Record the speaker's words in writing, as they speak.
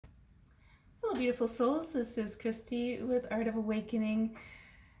beautiful souls. This is Christy with Art of Awakening.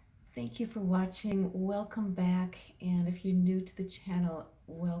 Thank you for watching. Welcome back. And if you're new to the channel,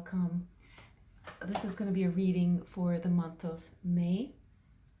 welcome. This is going to be a reading for the month of May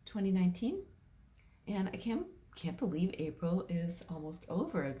 2019. And I can't believe April is almost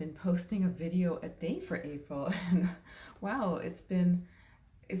over. I've been posting a video a day for April, and wow, it's been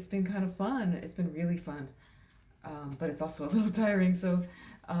kind of fun. It's been really fun. But it's also a little tiring, so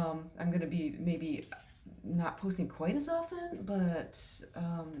I'm going to be maybe not posting quite as often, but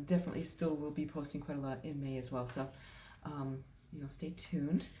definitely still will be posting quite a lot in May as well, so stay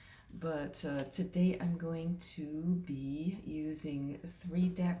tuned. But today I'm going to be using 3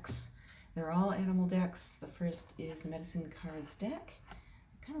 decks. They're all animal decks. The first is the Medicine Cards deck.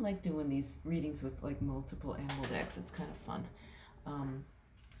 I kind of like doing these readings with like multiple animal decks. It's kind of fun.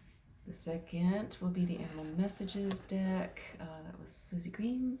 The second will be the Animal Messages deck. That was Susie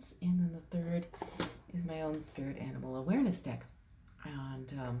Green's. And then the third is my own Spirit Animal Awareness deck.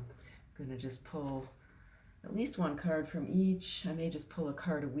 And I'm going to just pull at least 1 card from each. I may just pull a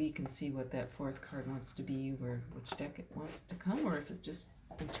card a week and see what that 4th card wants to be, or which deck it wants to come, or if it just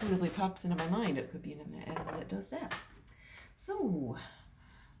intuitively pops into my mind. It could be an animal that does that. So,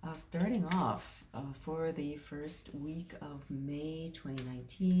 starting off for the first week of May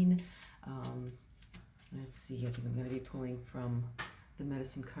 2019, let's see, I think I'm going to be pulling from the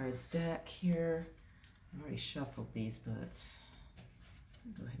Medicine Cards deck here. I already shuffled these, but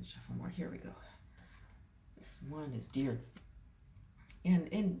I'll go ahead and shuffle more. Here we go. This one is Deer. And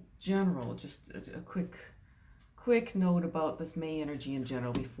in general, just a quick note about this May energy in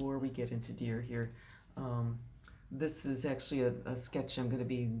general before we get into Deer here. This is actually a sketch I'm going to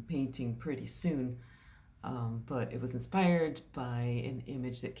be painting pretty soon, but it was inspired by an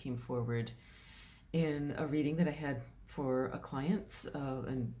image that came forward in a reading that I had for a client,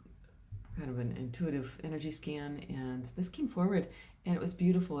 and kind of an intuitive energy scan, and this came forward and it was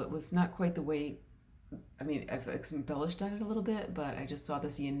beautiful. It was not quite the way, I mean, I've embellished on it a little bit, but I just saw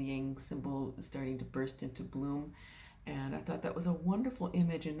this yin-yang symbol starting to burst into bloom. And I thought that was a wonderful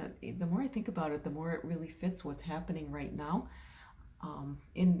image, and the more I think about it, the more it really fits what's happening right now. I'm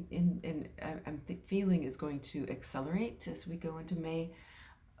feeling is going to accelerate as we go into May.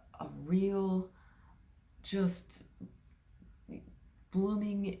 A real, just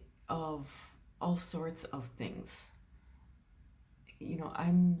blooming of all sorts of things. You know,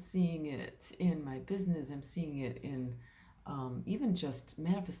 I'm seeing it in my business. I'm seeing it in even just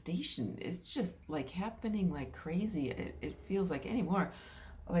manifestation. It's just like happening like crazy. It feels like anymore.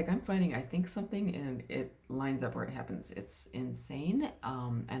 Like I'm finding I think something and it lines up where it happens. It's insane.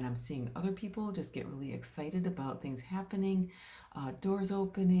 And I'm seeing other people just get really excited about things happening, doors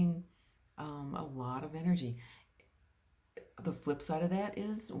opening, a lot of energy. The flip side of that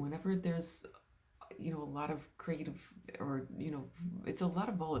is whenever there's a lot of creative, or it's a lot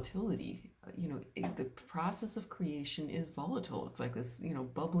of volatility. The process of creation is volatile. It's like this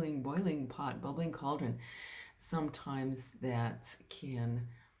bubbling, boiling pot, bubbling cauldron. Sometimes that can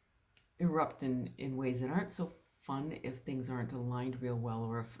erupt in ways that aren't so fun if things aren't aligned real well,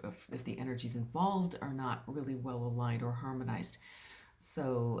 or if the energies involved are not really well aligned or harmonized.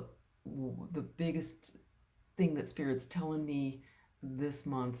 So the biggest thing that Spirit's telling me this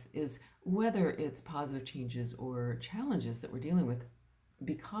month is, whether it's positive changes or challenges that we're dealing with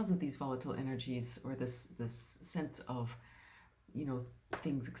because of these volatile energies, or this sense of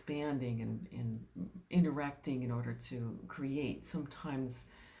things expanding and interacting in order to create. Sometimes,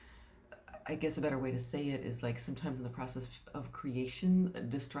 I guess a better way to say it is, like, sometimes in the process of creation,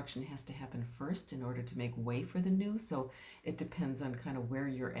 destruction has to happen first in order to make way for the new. So it depends on kind of where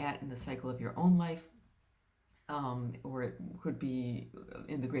you're at in the cycle of your own life. Or it could be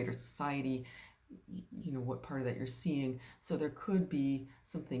in the greater society, what part of that you're seeing. So there could be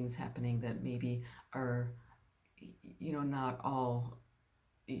some things happening that maybe are, not all,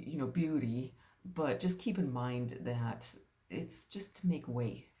 beauty, but just keep in mind that it's just to make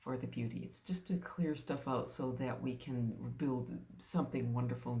way for the beauty. It's just to clear stuff out so that we can build something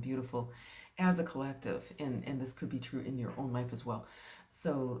wonderful and beautiful as a collective. And this could be true in your own life as well.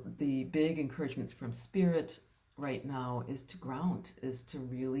 So the big encouragements from Spirit right now is to ground, is to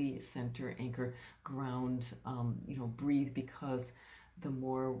really center, anchor, ground, breathe, because the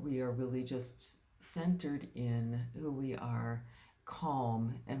more we are really just centered in who we are,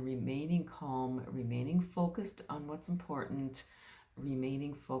 calm, remaining focused on what's important,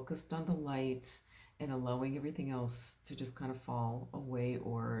 remaining focused on the light, and allowing everything else to just kind of fall away,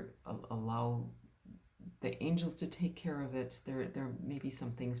 or allow the angels to take care of it. There may be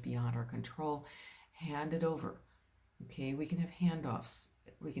some things beyond our control. Hand it over. Okay, we can have handoffs.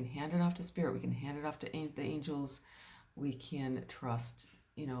 We can hand it off to spirit. We can hand it off to the angels. We can trust,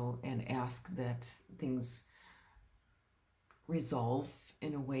 and ask that things resolve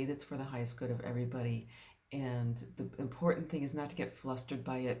in a way that's for the highest good of everybody. And the important thing is not to get flustered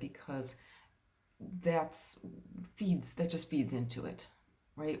by it, because that just feeds into it,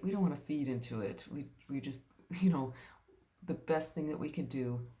 right? We don't want to feed into it. We just, the best thing that we can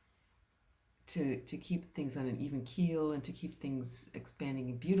do to keep things on an even keel and to keep things expanding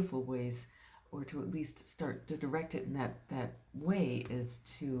in beautiful ways, or to at least start to direct it in that way, is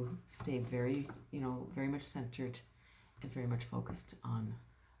to stay very, very much centered and very much focused on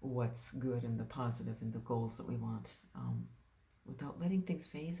what's good and the positive and the goals that we want, without letting things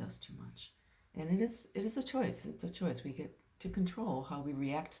phase us too much. And it is a choice. It's a choice. We get to control how we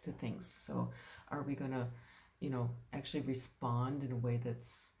react to things. So are we going to, actually respond in a way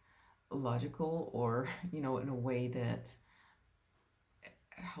that's logical, or, in a way that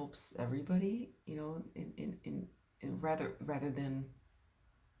helps everybody, rather than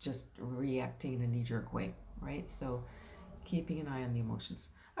just reacting in a knee-jerk way, right? So keeping an eye on the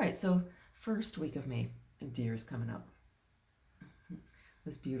emotions. All right, so first week of May, deer is coming up.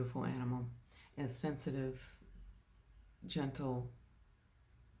 This beautiful animal, and sensitive, gentle.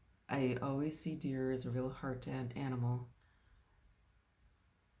 I always see deer as a real heart animal.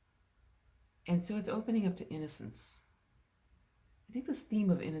 And so it's opening up to innocence. I think this theme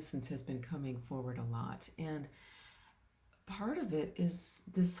of innocence has been coming forward a lot. And part of it is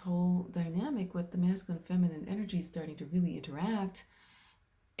this whole dynamic with the masculine and feminine energy starting to really interact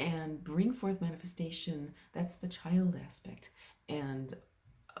and bring forth manifestation. That's the child aspect. And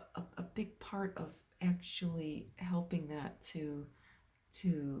a big part of actually helping that to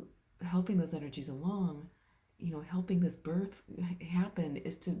helping those energies along, helping this birth happen,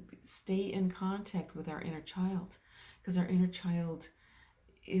 is to stay in contact with our inner child, because our inner child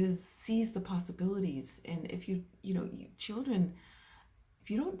sees the possibilities. And if children,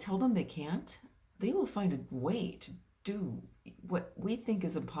 if you don't tell them they can't, they will find a way to do what we think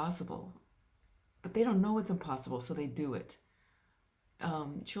is impossible, but they don't know it's impossible, so they do it.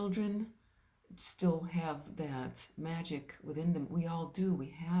 Children still have that magic within them. We all do. We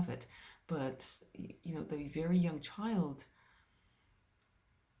have it. But, the very young child,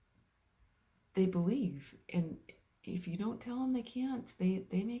 they believe. And if you don't tell them they can't, they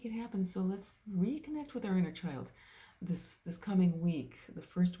make it happen. So let's reconnect with our inner child this coming week, the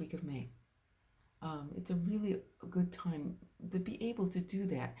first week of May. It's a really good time to be able to do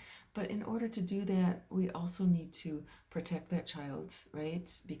that. But in order to do that, we also need to protect that child,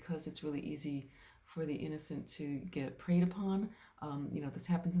 right? Because it's really easy for the innocent to get preyed upon. This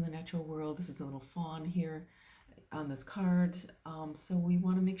happens in the natural world. This is a little fawn here on this card. So we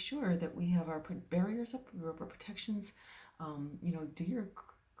want to make sure that we have our barriers up, our protections. Do your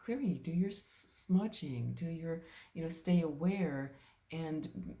clearing, do your smudging, do your, stay aware,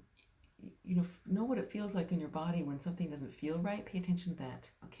 and know what it feels like in your body when something doesn't feel right. Pay attention to that,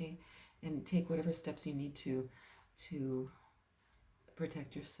 okay? And take whatever steps you need to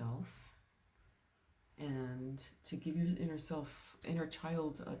protect yourself, and to give your inner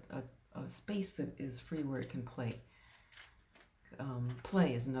child a space that is free, where it can play.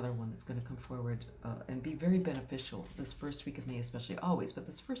 Play is another one that's going to come forward and be very beneficial this first week of May, especially, always, but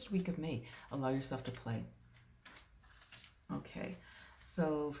this first week of May, allow yourself to play. Okay,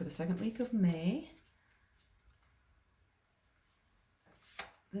 so for the second week of May,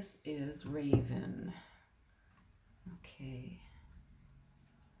 this is Raven. Okay.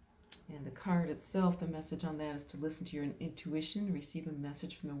 And the card itself, the message on that is to listen to your intuition, receive a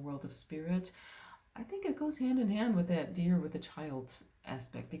message from the world of spirit. I think it goes hand in hand with that deer with the child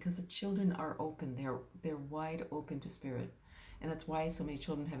aspect, because the children are open. They're wide open to spirit. And that's why so many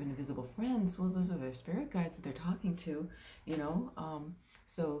children have invisible friends. Well, those are their spirit guides that they're talking to,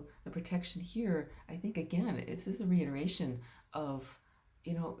 So the protection here, I think, again, this is a reiteration of,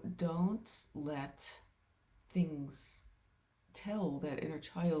 don't let things tell that inner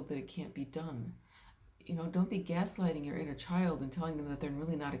child that it can't be done. Don't be gaslighting your inner child and telling them that they're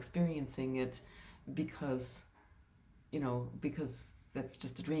really not experiencing it because that's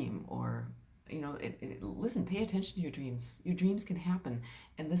just a dream, or, listen, pay attention to your dreams. Your dreams can happen.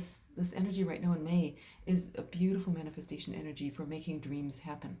 And this energy right now in May is a beautiful manifestation energy for making dreams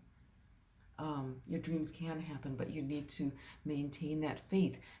happen. Your dreams can happen, but you need to maintain that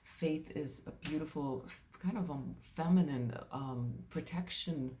faith. Faith is a beautiful kind of feminine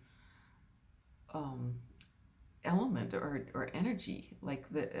protection element or energy. Like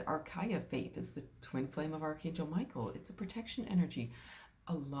the Archaea faith is the twin flame of Archangel Michael. It's a protection energy.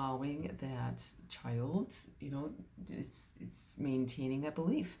 allowing that child, it's maintaining that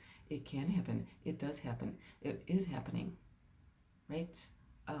belief. It can happen. It does happen. It is happening, right?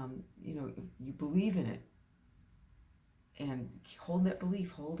 If you believe in it and hold that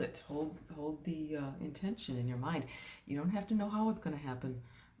belief, hold it, hold the intention in your mind. You don't have to know how it's going to happen,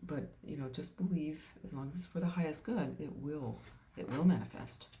 but just believe. As long as it's for the highest good, it will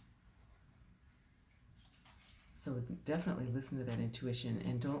manifest. So definitely listen to that intuition,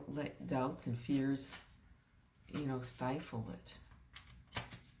 and don't let doubts and fears, stifle it.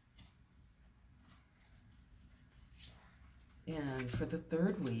 And for the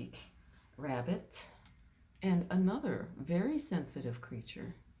third week, rabbit, and another very sensitive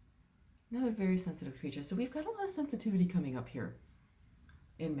creature. Another very sensitive creature. So we've got a lot of sensitivity coming up here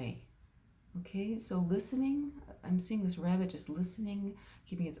in May. Okay, so listening, I'm seeing this rabbit just listening,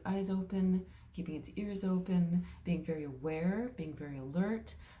 keeping its eyes open, keeping its ears open, being very aware, being very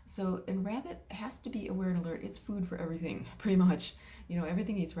alert. So, and rabbit has to be aware and alert. It's food for everything, pretty much.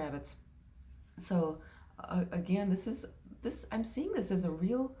 Everything eats rabbits. So, again, I'm seeing this as a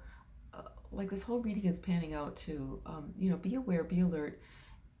real, like this whole reading is panning out to, be aware, be alert,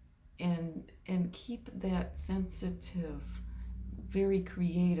 and keep that sensitive, very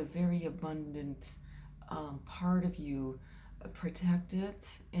creative, very abundant part of you. Protect it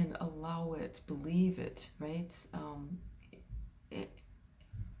and allow it, believe it, right?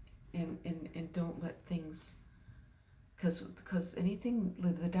 And don't let things, because anything,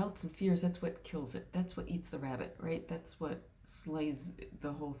 the doubts and fears, that's what kills it. That's what eats the rabbit, right? That's what slays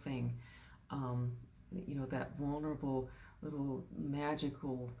the whole thing. That vulnerable, little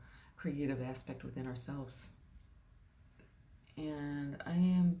magical, creative aspect within ourselves. And I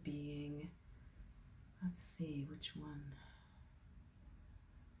am being, let's see, which one?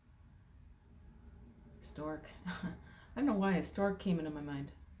 Stork. I don't know why a stork came into my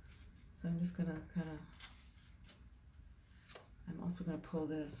mind. So I'm just gonna I'm also gonna pull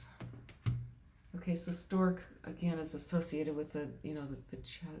this. Okay, so stork again is associated with the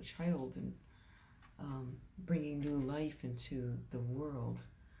child and bringing new life into the world.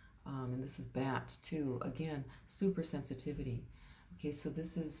 And this is bat too. Again, super sensitivity. Okay, so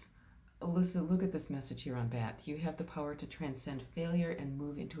this is, Alyssa, look at this message here on bat. You have the power to transcend failure and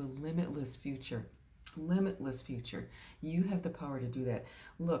move into a limitless future. Limitless future. You have the power to do that.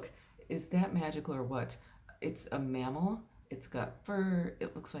 Look, is that magical or what? It's a mammal. It's got fur.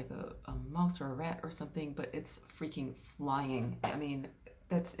 It looks like a mouse or a rat or something, but it's freaking flying. I mean,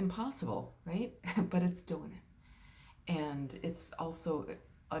 that's impossible, right? But it's doing it. And it's also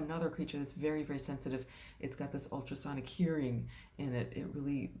another creature that's very, very sensitive. It's got this ultrasonic hearing, and it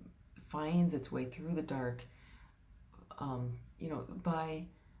really finds its way through the dark, by,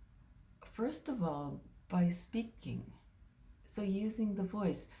 first of all, by speaking. So using the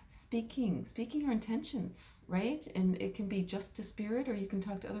voice, speaking your intentions, right? And it can be just to spirit, or you can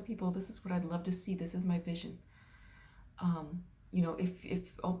talk to other people. This is what I'd love to see. This is my vision. But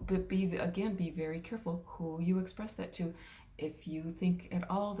be very careful who you express that to. If you think at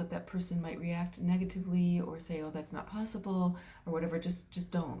all that person might react negatively or say, oh, that's not possible or whatever,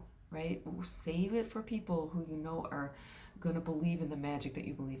 just don't, right? Save it for people who are going to believe in the magic that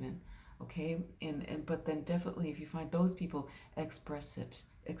you believe in. Okay, but then definitely if you find those people, express it,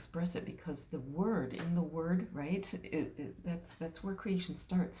 because the word, right? That's where creation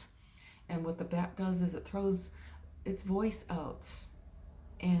starts. And what the bat does is it throws its voice out,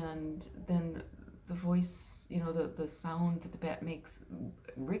 and then the voice, the sound that the bat makes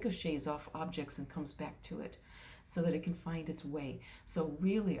ricochets off objects and comes back to it, so that it can find its way. So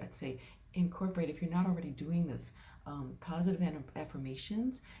really, I'd say incorporate, if you're not already doing this, positive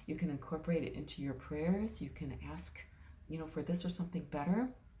affirmations. You can incorporate it into your prayers. You can ask, for this or something better.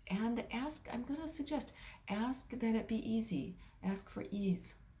 And ask, I'm going to suggest, ask that it be easy. Ask for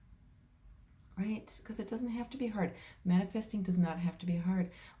ease, right? Because it doesn't have to be hard. Manifesting does not have to be hard.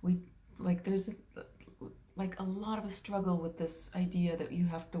 There's a lot of a struggle with this idea that you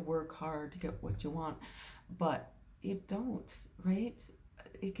have to work hard to get what you want. But you don't, right?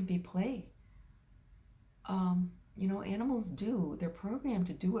 It can be play. Animals do. They're programmed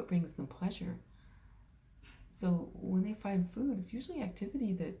to do what brings them pleasure. So when they find food, it's usually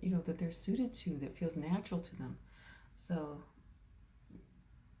activity that, that they're suited to, that feels natural to them. So,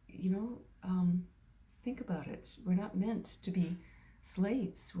 think about it. We're not meant to be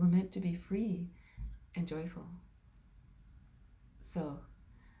slaves. We're meant to be free and joyful. So,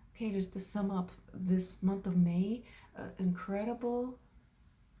 okay, just to sum up this month of May, incredible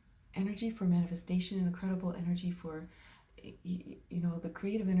energy for manifestation, incredible energy for, the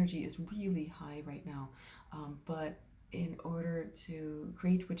creative energy is really high right now. But in order to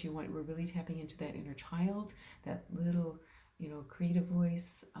create what you want, we're really tapping into that inner child, that little, creative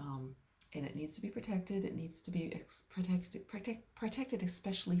voice. And it needs to be protected. It needs to be protected,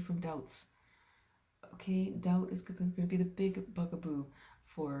 especially from doubts. Okay, doubt is going to be the big bugaboo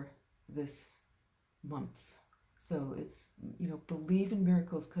for this month. So it's, believe in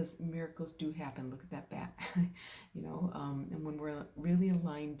miracles, because miracles do happen. Look at that bat. And when we're really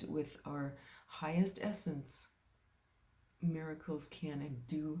aligned with our highest essence, miracles can and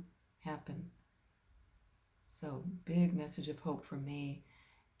do happen. So big message of hope for May.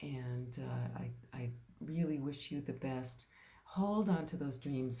 And I really wish you the best. Hold on to those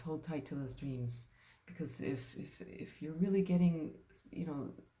dreams. Hold tight to those dreams, because if you're really getting,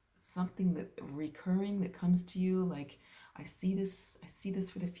 something that recurring that comes to you, like I see this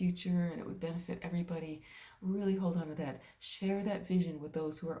for the future, and it would benefit everybody. Really hold on to that. Share that vision with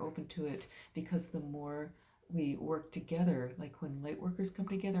those who are open to it, because the more we work together, like when light workers come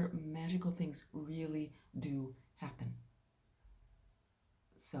together, magical things really do happen.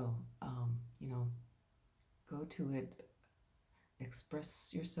 So, go to it,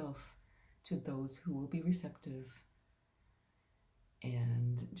 express yourself to those who will be receptive,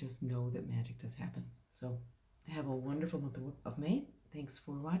 and just know that magic does happen. So, have a wonderful month of May. Thanks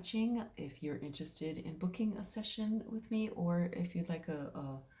for watching. If you're interested in booking a session with me, or if you'd like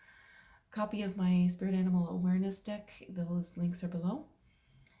a copy of my Spirit Animal Awareness deck, those links are below.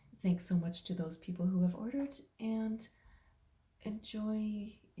 Thanks so much to those people who have ordered, and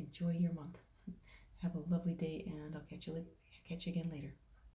enjoy your month. Have a lovely day, and I'll catch you again later.